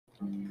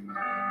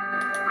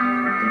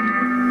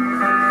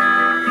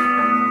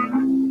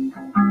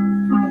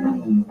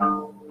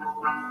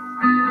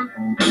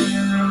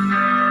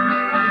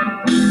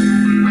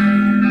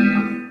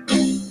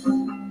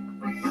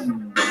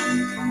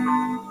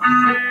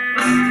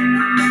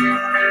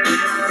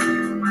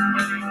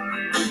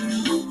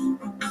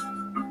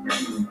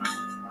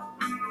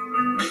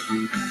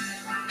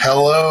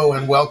Hello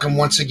and welcome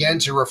once again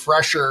to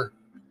Refresher,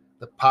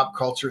 the Pop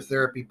Culture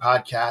Therapy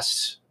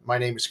Podcast. My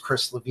name is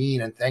Chris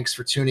Levine and thanks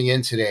for tuning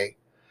in today.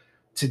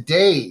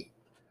 Today,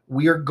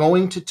 we are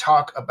going to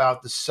talk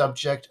about the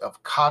subject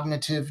of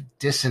cognitive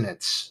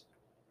dissonance.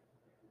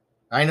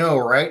 I know,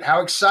 right?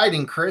 How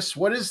exciting, Chris.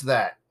 What is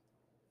that?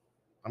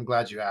 I'm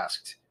glad you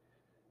asked.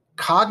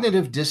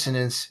 Cognitive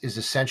dissonance is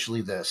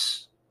essentially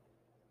this.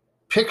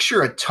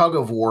 Picture a tug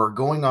of war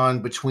going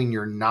on between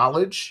your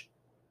knowledge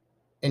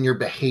and your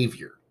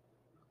behavior.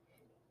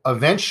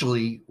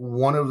 Eventually,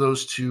 one of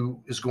those two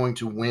is going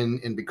to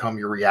win and become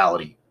your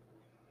reality.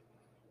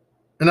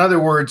 In other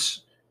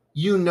words,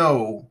 you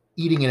know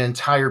eating an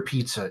entire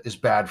pizza is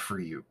bad for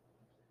you.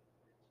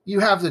 You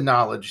have the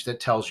knowledge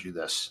that tells you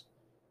this.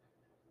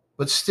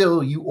 But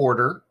still, you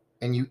order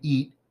and you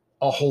eat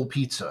a whole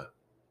pizza.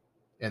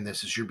 And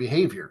this is your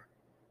behavior.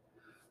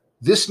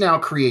 This now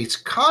creates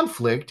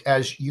conflict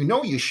as you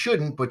know you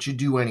shouldn't, but you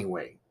do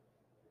anyway.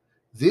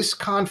 This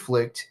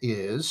conflict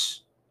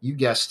is, you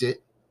guessed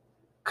it,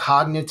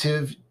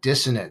 cognitive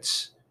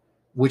dissonance,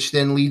 which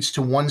then leads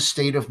to one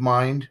state of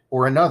mind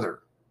or another.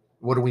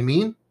 What do we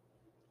mean?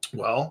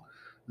 Well,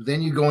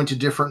 then you go into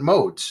different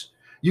modes.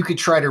 You could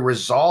try to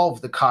resolve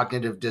the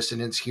cognitive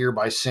dissonance here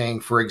by saying,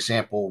 for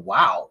example,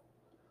 wow,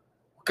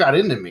 what got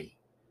into me?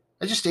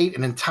 I just ate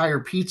an entire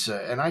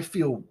pizza and I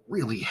feel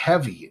really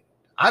heavy.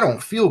 I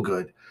don't feel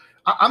good.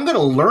 I'm going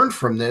to learn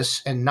from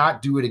this and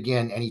not do it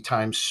again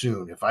anytime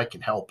soon if I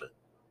can help it.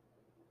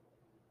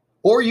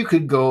 Or you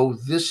could go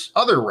this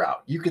other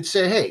route. You could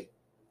say, hey,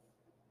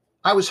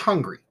 I was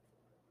hungry.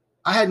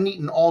 I hadn't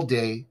eaten all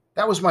day.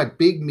 That was my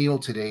big meal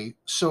today,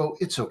 so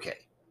it's okay.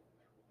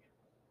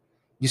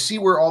 You see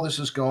where all this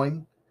is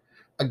going?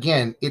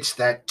 Again, it's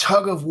that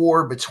tug of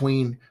war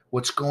between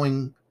what's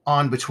going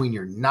on between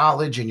your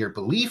knowledge and your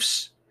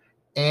beliefs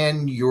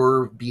and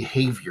your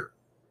behavior.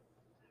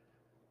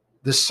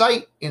 The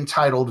site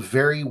entitled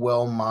Very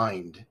Well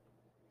Mind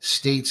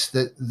states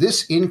that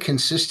this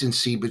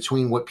inconsistency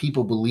between what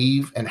people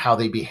believe and how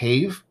they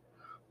behave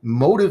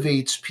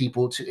motivates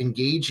people to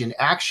engage in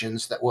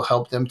actions that will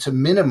help them to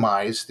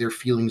minimize their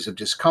feelings of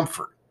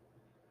discomfort.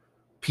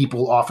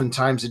 People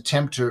oftentimes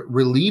attempt to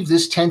relieve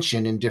this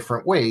tension in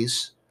different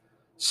ways,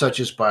 such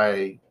as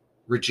by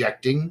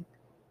rejecting,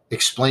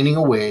 explaining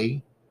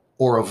away,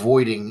 or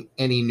avoiding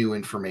any new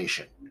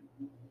information.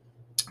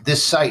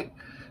 This site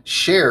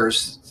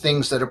shares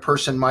things that a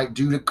person might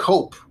do to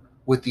cope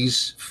with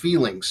these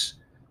feelings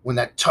when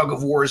that tug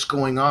of war is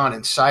going on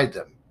inside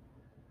them.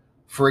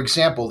 For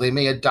example, they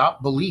may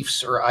adopt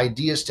beliefs or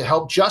ideas to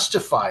help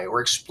justify or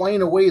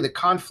explain away the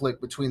conflict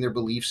between their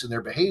beliefs and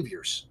their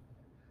behaviors.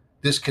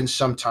 This can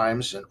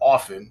sometimes and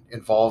often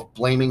involve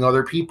blaming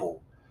other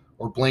people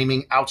or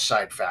blaming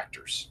outside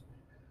factors.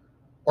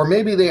 Or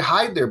maybe they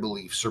hide their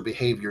beliefs or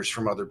behaviors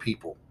from other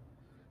people.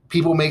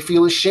 People may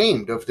feel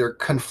ashamed of their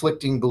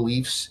conflicting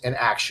beliefs and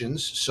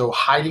actions, so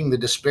hiding the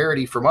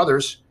disparity from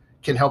others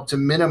can help to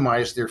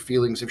minimize their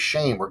feelings of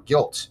shame or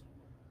guilt.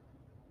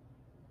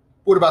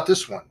 What about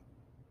this one?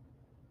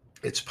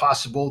 It's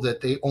possible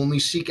that they only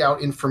seek out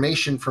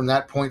information from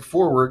that point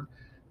forward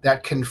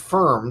that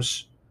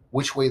confirms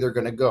which way they're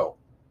going to go.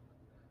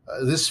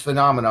 This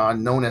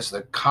phenomenon, known as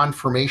the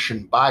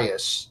confirmation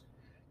bias,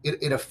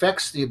 it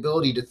affects the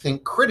ability to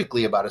think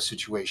critically about a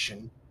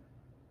situation,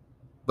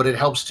 but it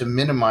helps to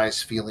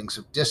minimize feelings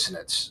of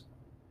dissonance.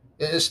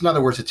 In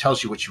other words, it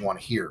tells you what you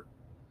want to hear.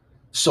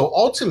 So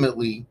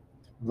ultimately,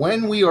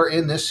 when we are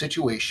in this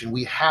situation,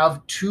 we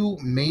have two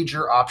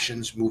major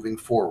options moving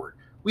forward.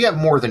 We have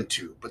more than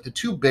two, but the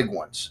two big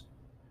ones: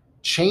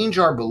 change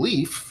our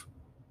belief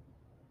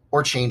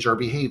or change our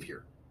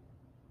behavior.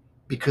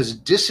 Because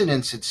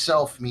dissonance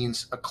itself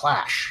means a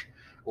clash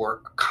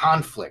or a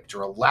conflict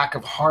or a lack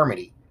of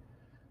harmony.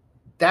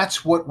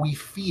 That's what we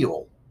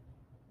feel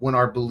when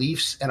our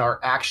beliefs and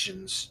our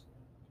actions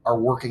are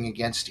working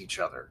against each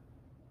other.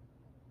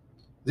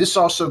 This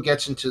also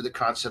gets into the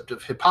concept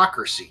of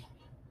hypocrisy.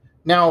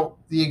 Now,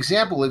 the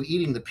example of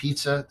eating the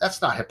pizza,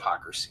 that's not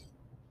hypocrisy.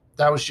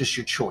 That was just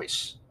your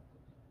choice.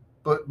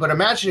 But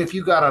imagine if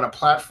you got on a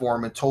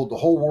platform and told the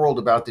whole world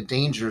about the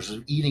dangers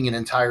of eating an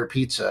entire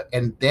pizza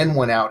and then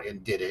went out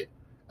and did it,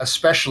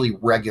 especially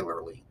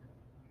regularly.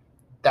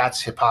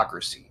 That's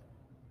hypocrisy.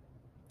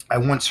 I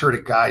once heard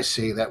a guy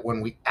say that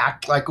when we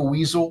act like a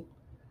weasel,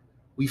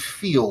 we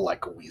feel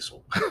like a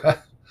weasel.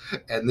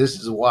 And this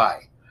is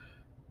why.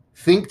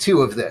 Think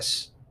too of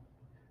this.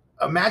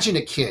 Imagine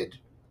a kid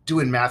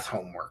doing math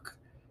homework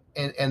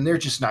and they're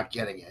just not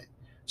getting it.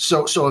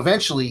 So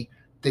eventually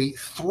they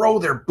throw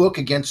their book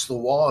against the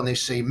wall and they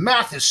say,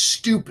 math is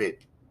stupid.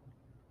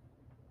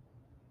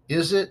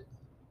 Is it?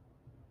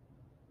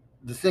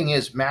 The thing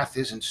is, math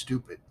isn't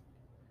stupid.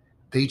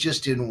 They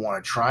just didn't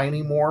want to try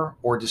anymore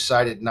or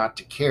decided not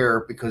to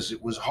care because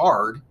it was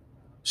hard.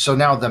 So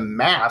now the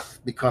math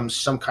becomes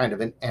some kind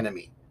of an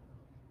enemy,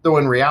 though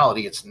in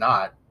reality it's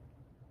not.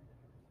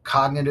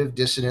 Cognitive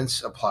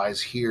dissonance applies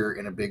here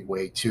in a big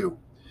way too.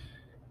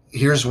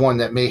 Here's one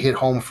that may hit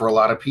home for a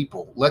lot of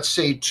people. Let's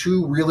say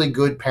two really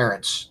good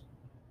parents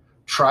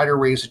Try to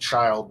raise a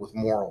child with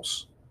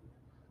morals,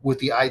 with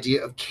the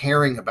idea of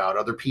caring about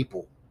other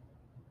people,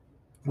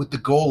 with the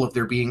goal of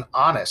their being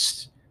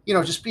honest,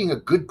 just being a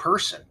good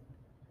person.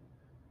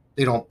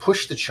 They don't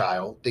push the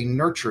child, they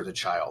nurture the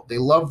child, they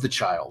love the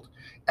child.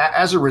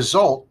 As a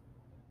result,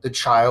 the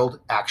child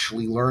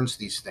actually learns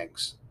these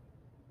things.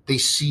 They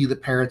see the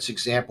parent's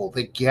example,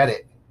 they get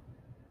it.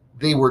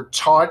 They were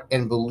taught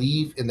and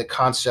believe in the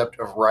concept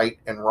of right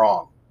and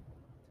wrong.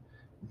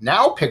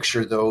 Now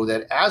picture, though,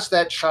 that as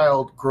that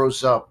child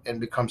grows up and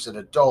becomes an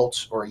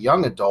adult or a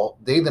young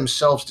adult, they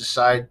themselves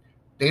decide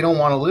they don't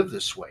want to live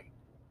this way.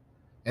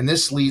 And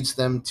this leads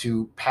them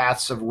to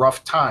paths of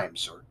rough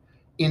times or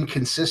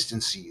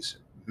inconsistencies,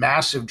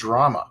 massive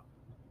drama.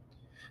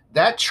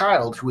 That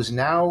child who is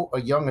now a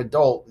young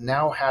adult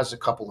now has a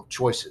couple of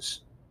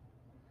choices.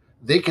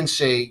 They can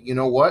say, you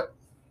know what?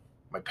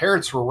 My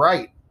parents were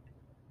right,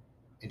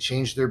 and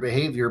change their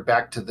behavior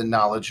back to the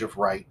knowledge of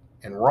right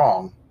and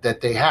wrong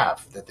that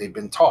they've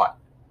been taught.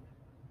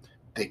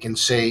 They can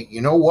say,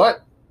 you know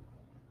what?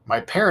 My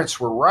parents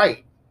were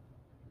right,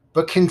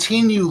 but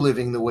continue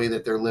living the way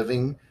that they're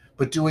living,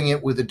 but doing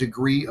it with a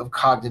degree of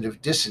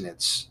cognitive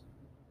dissonance.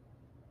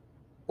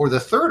 Or the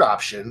third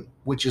option,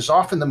 which is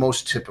often the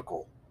most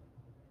typical,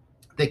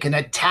 they can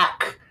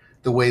attack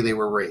the way they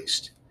were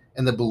raised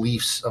and the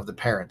beliefs of the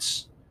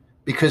parents,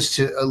 because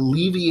to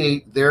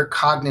alleviate their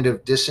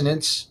cognitive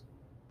dissonance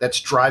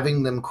that's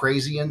driving them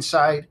crazy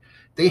inside,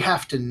 they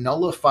have to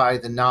nullify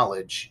the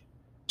knowledge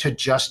to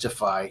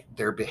justify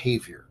their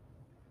behavior.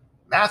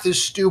 Math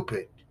is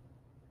stupid.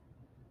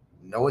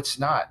 No, it's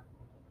not.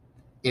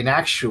 In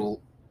actuality,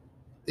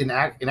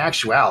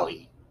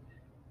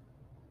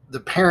 the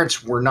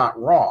parents were not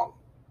wrong,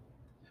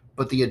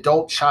 but the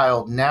adult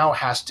child now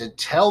has to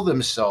tell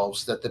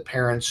themselves that the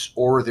parents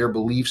or their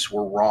beliefs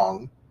were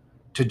wrong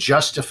to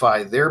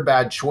justify their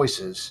bad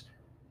choices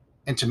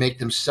and to make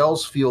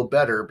themselves feel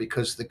better,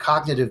 because the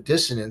cognitive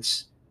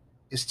dissonance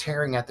is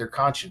tearing at their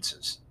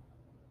consciences.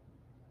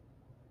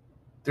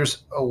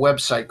 There's a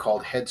website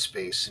called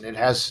Headspace, and it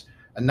has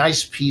a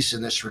nice piece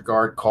in this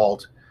regard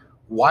called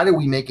 "Why Do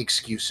We Make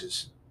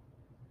Excuses?"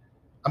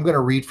 I'm going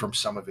to read from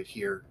some of it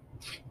here.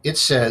 It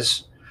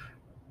says,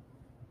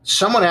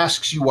 someone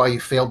asks you why you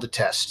failed the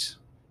test.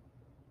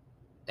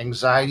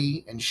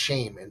 Anxiety and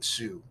shame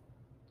ensue.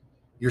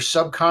 Your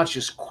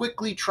subconscious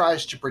quickly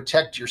tries to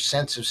protect your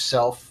sense of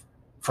self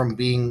from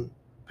being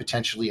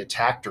potentially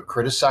attacked or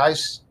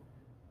criticized.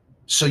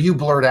 So you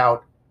blurt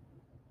out,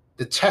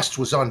 the test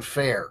was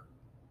unfair.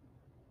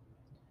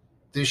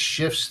 This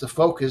shifts the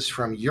focus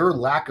from your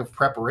lack of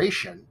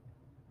preparation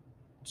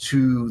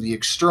to the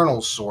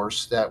external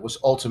source that was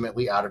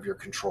ultimately out of your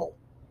control.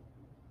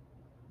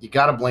 You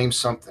got to blame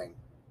something,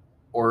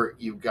 or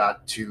you've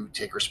got to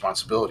take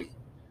responsibility.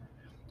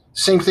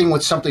 Same thing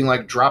with something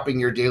like dropping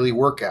your daily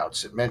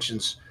workouts. It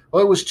mentions,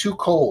 well, it was too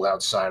cold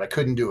outside, I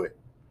couldn't do it.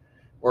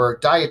 Or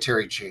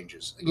dietary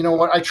changes. You know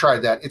what? I tried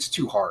that. It's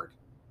too hard.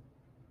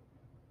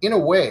 In a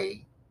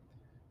way,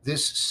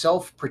 this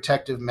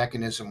self-protective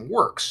mechanism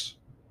works.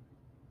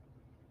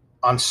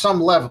 On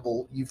some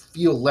level, you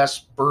feel less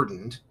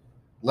burdened,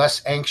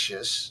 less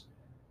anxious,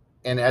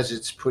 and as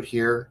it's put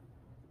here,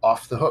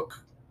 off the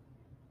hook.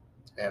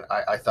 And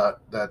I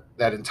thought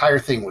that entire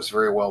thing was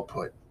very well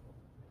put.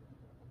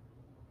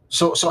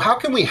 So how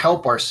can we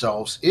help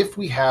ourselves if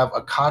we have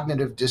a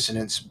cognitive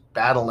dissonance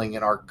battling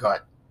in our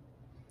gut?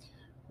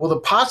 Well, the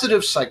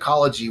Positive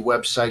Psychology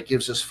website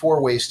gives us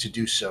 4 ways to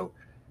do so.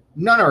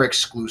 None are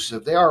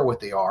exclusive. They are what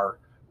they are.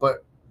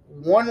 But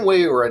one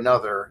way or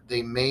another,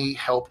 they may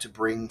help to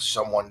bring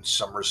someone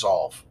some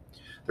resolve.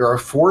 There are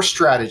 4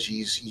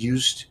 strategies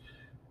used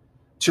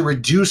to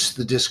reduce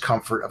the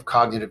discomfort of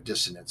cognitive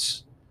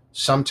dissonance.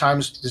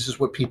 Sometimes this is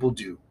what people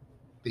do.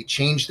 They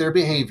change their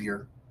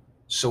behavior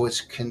so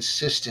it's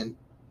consistent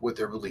with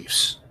their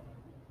beliefs.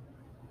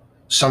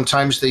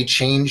 Sometimes they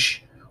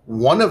change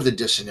one of the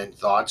dissonant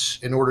thoughts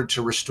in order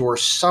to restore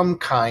some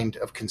kind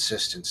of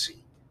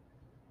consistency.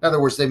 In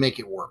other words, they make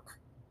it work.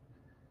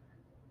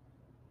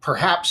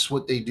 Perhaps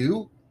what they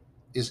do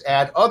is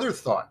add other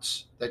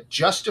thoughts that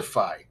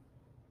justify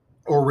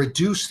or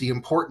reduce the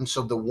importance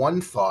of the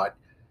one thought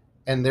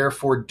and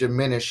therefore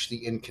diminish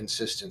the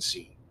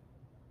inconsistency.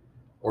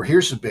 Or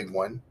here's a big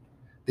one.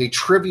 They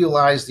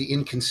trivialize the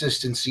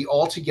inconsistency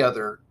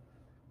altogether.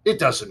 It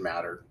doesn't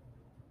matter.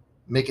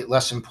 Make it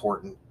less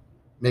important.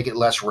 Make it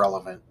less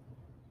relevant.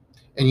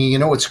 And you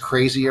know what's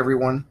crazy,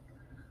 everyone?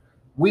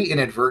 We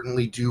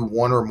inadvertently do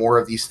one or more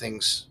of these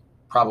things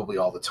probably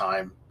all the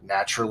time,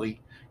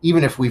 naturally,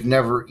 even if we've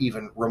never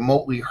even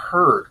remotely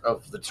heard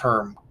of the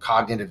term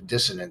cognitive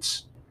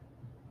dissonance.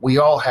 We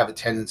all have a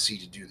tendency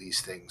to do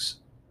these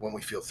things when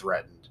we feel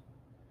threatened.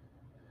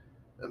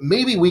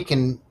 Maybe we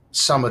can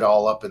sum it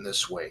all up in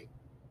this way.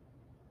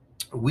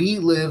 We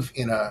live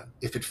in a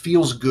if it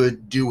feels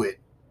good, do it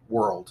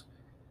world.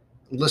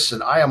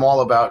 Listen, I am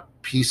all about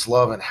peace,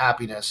 love, and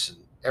happiness and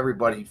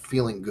everybody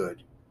feeling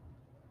good.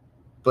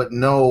 But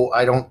no,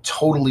 I don't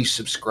totally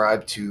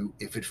subscribe to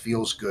if it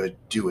feels good,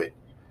 do it.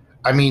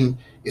 I mean,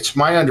 it's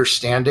my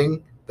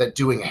understanding that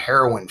doing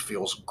heroin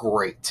feels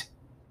great.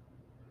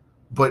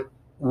 But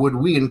would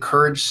we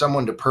encourage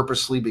someone to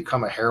purposely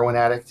become a heroin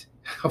addict?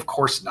 Of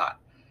course not.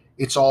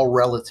 It's all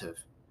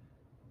relative.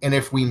 And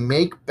if we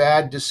make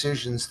bad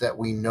decisions that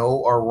we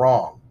know are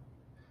wrong,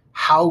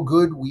 how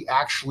good we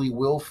actually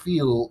will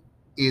feel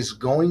is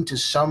going to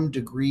some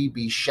degree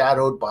be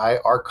shadowed by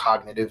our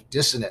cognitive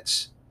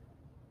dissonance.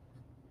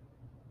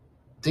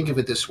 Think of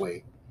it this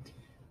way.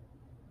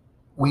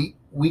 We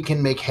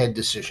can make head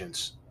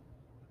decisions.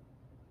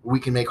 We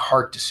can make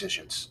heart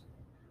decisions.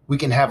 We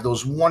can have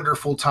those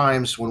wonderful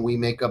times when we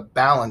make a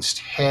balanced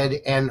head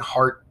and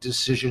heart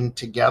decision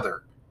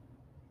together.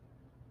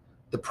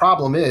 The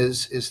problem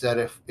is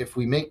that if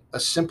we make a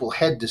simple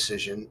head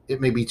decision,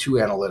 it may be too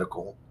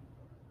analytical.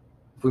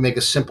 If we make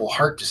a simple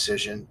heart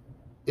decision,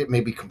 it may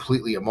be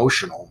completely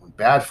emotional and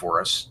bad for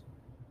us.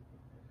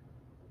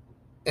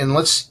 And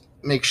let's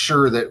make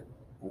sure that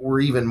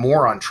we're even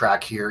more on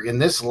track here. In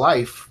this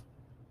life,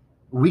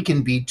 we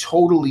can be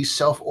totally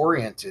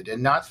self-oriented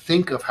and not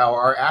think of how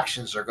our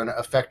actions are going to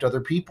affect other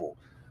people.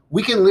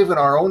 We can live in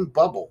our own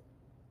bubble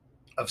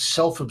of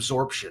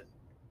self-absorption.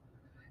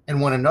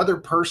 And when another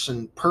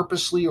person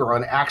purposely or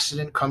on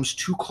accident comes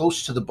too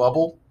close to the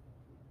bubble,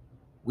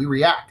 we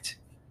react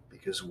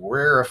because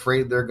we're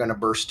afraid they're going to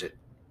burst it.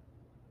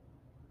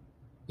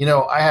 You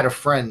know, I had a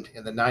friend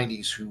in the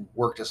 90s who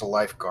worked as a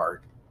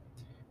lifeguard.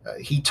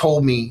 He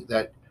told me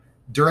that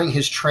during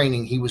his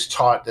training, he was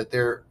taught that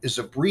there is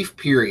a brief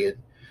period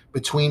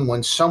between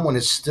when someone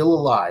is still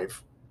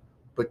alive,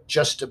 but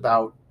just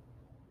about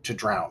to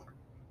drown.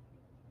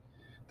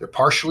 They're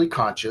partially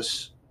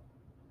conscious.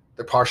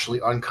 They're partially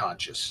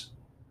unconscious.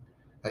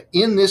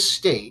 In this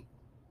state,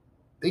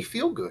 they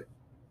feel good.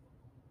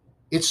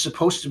 It's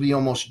supposed to be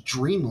almost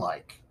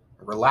dreamlike,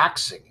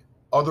 relaxing,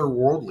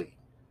 otherworldly,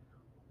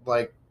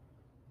 like,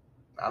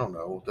 I don't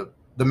know,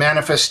 the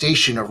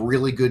manifestation of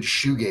really good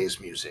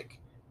shoegaze music.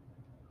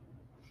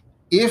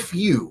 If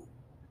you,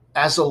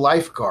 as a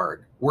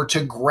lifeguard, were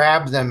to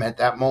grab them at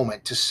that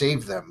moment to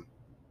save them,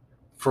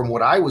 from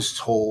what I was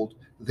told,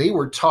 they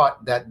were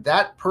taught that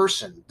that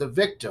person, the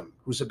victim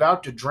who's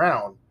about to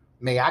drown,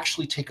 may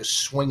actually take a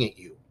swing at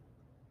you.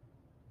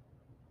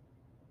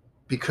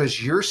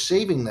 Because your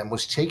saving them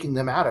was taking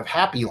them out of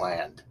happy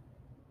land.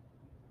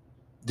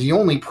 The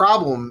only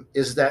problem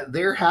is that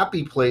their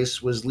happy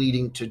place was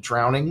leading to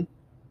drowning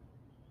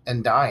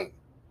and dying.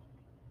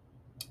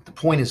 The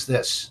point is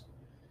this: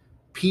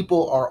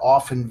 people are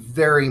often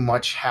very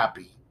much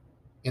happy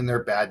in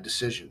their bad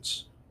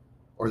decisions,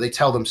 or they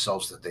tell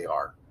themselves that they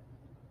are.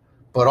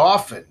 But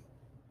often,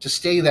 to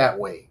stay that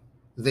way,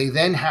 they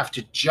then have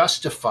to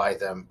justify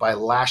them by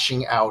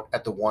lashing out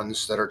at the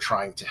ones that are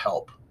trying to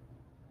help.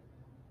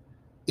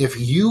 If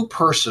you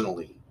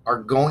personally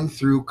are going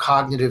through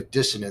cognitive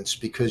dissonance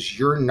because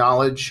your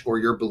knowledge or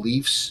your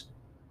beliefs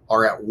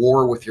are at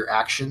war with your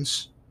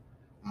actions,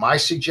 my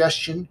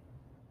suggestion,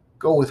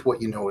 go with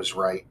what you know is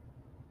right.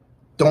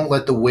 Don't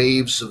let the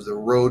waves of the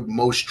road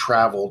most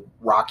traveled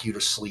rock you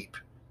to sleep.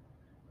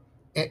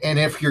 And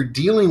if you're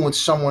dealing with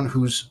someone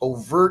whose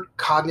overt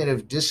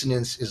cognitive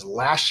dissonance is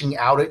lashing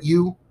out at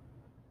you,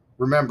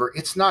 remember,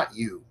 it's not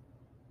you.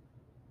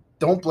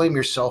 Don't blame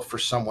yourself for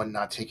someone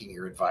not taking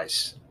your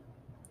advice.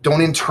 Don't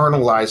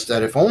internalize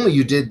that if only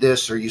you did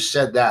this or you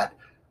said that,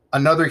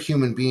 another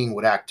human being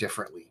would act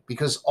differently.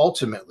 Because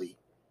ultimately,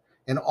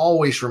 and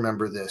always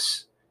remember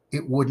this,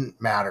 it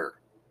wouldn't matter.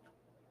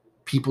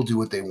 People do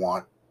what they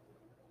want.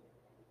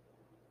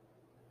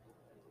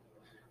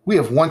 We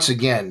have once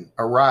again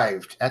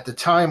arrived at the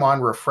time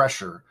on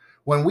Refresher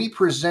when we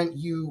present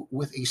you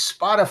with a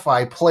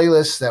Spotify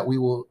playlist that we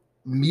will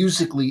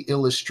musically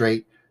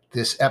illustrate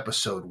this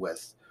episode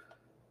with.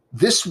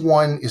 This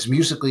one is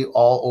musically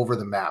all over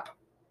the map.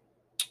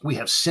 We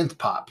have synth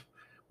pop,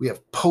 we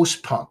have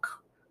post-punk,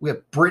 we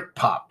have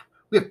Brit-pop,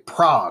 we have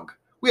prog,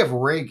 we have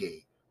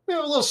reggae. We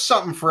have a little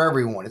something for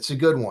everyone. It's a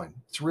good one.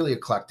 It's really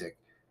eclectic.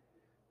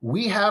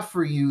 We have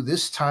for you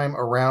this time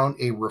around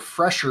a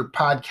Refresher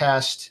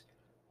podcast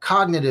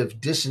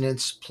cognitive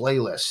dissonance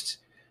playlist.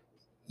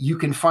 You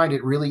can find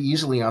it really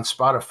easily on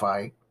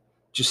Spotify.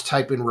 Just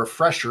type in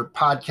Refresher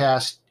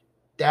podcast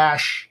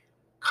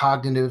 -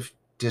 cognitive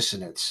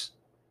dissonance.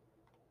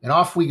 And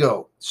off we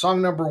go.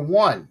 Song number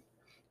 1,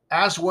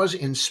 as was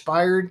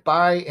inspired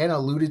by and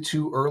alluded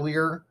to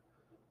earlier,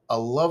 a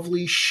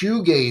lovely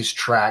shoegaze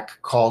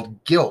track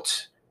called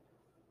Guilt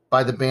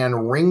by the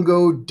band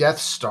Ringo Death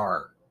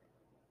Star.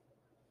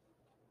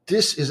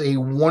 This is a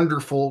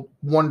wonderful,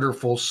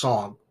 wonderful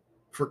song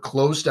for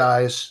closed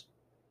eyes,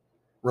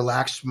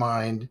 relaxed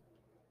mind,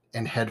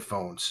 and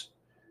headphones.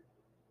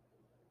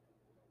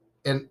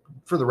 And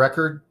for the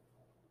record,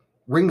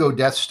 Ringo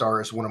Death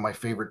Star is one of my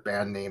favorite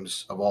band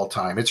names of all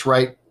time. It's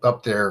right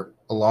up there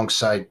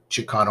alongside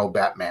Chicano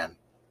Batman.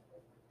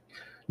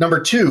 Number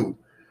 2,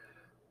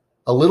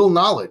 A Little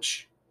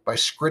Knowledge by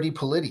Scritti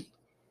Politti.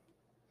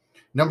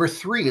 Number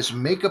 3 is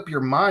Make Up Your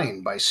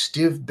Mind by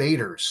Stiv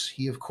Bators.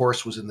 He, of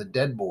course, was in the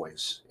Dead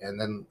Boys, and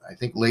then I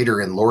think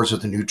later in Lords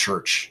of the New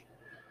Church.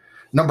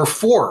 Number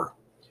 4,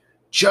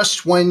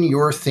 Just When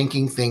You're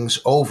Thinking Things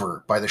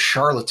Over by the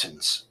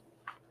Charlatans.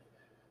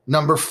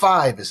 Number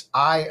 5 is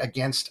Eye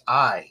Against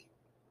Eye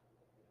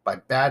by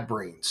Bad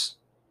Brains.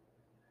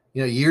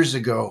 Years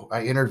ago,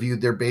 I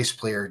interviewed their bass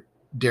player,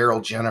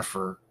 Daryl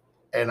Jennifer,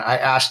 and I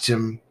asked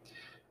him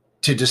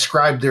to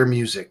describe their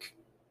music.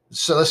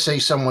 So let's say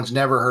someone's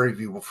never heard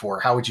of you before.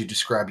 How would you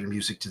describe your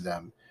music to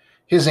them?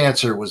 His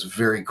answer was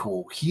very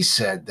cool. He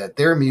said that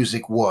their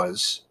music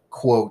was,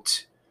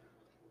 quote,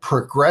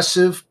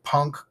 progressive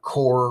punk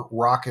core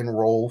rock and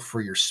roll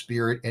for your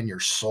spirit and your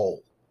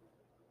soul.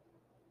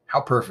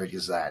 How perfect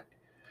is that?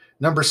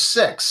 Number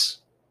 6,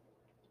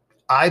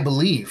 I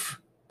Believe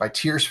by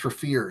Tears for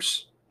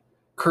Fears.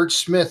 Kurt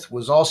Smith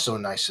was also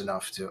nice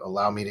enough to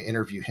allow me to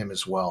interview him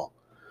as well.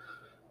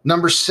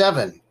 Number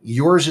 7,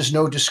 Yours Is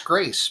No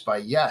Disgrace by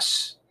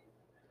Yes.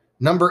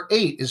 Number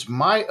 8 is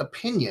My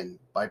Opinion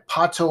by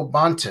Pato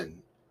Banton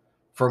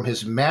from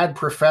his Mad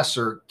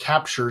Professor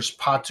Captures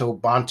Pato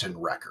Banton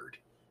record.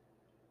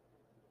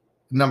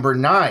 Number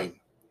 9,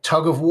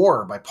 Tug of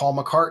War by Paul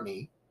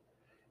McCartney.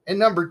 And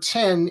number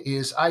 10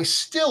 is I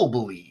Still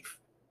Believe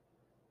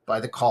by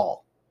The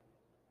Call.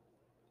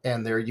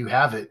 And there you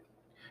have it.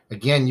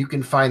 Again, you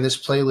can find this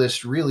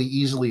playlist really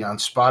easily on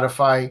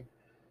Spotify.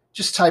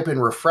 Just type in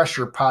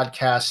Refresher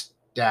Podcast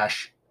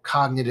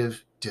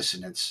Cognitive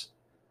Dissonance.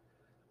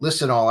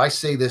 Listen, all, I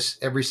say this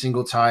every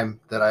single time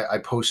that I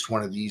post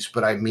one of these,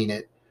 but I mean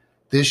it.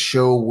 This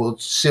show will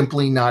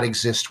simply not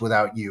exist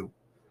without you.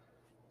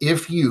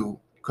 If you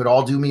could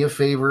all do me a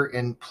favor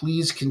and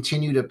please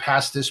continue to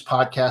pass this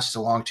podcast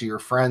along to your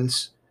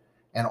friends.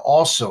 And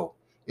also,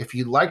 if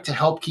you'd like to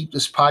help keep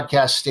this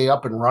podcast stay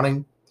up and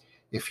running,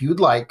 if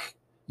you'd like,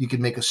 you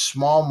can make a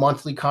small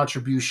monthly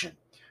contribution.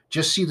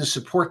 Just see the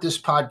Support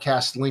This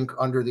Podcast link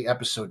under the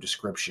episode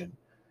description.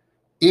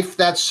 If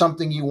that's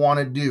something you want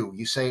to do,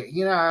 you say,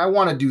 I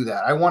want to do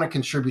that. I want to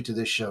contribute to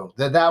this show.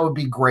 That would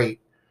be great.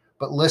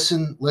 But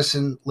listen.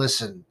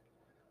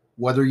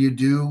 Whether you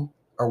do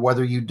or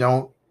whether you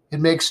don't, it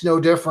makes no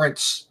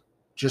difference.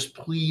 Just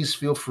please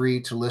feel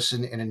free to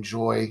listen and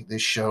enjoy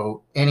this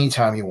show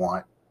anytime you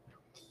want.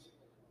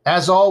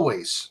 As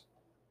always,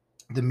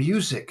 the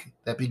music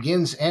that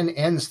begins and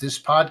ends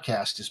this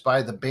podcast is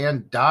by the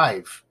band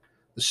Dive.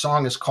 The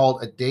song is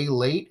called A Day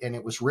Late, and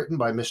it was written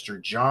by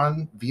Mr.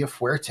 John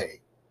Villafuerte.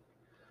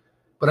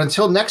 But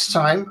until next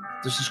time,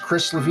 this is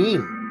Chris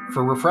Levine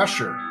for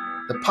Refresher,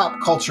 the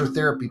Pop Culture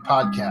Therapy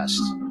Podcast.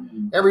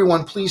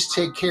 Everyone, please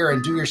take care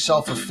and do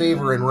yourself a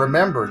favor and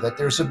remember that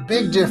there's a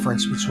big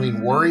difference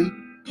between worry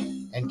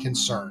and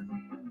concern.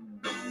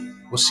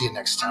 We'll see you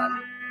next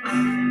time.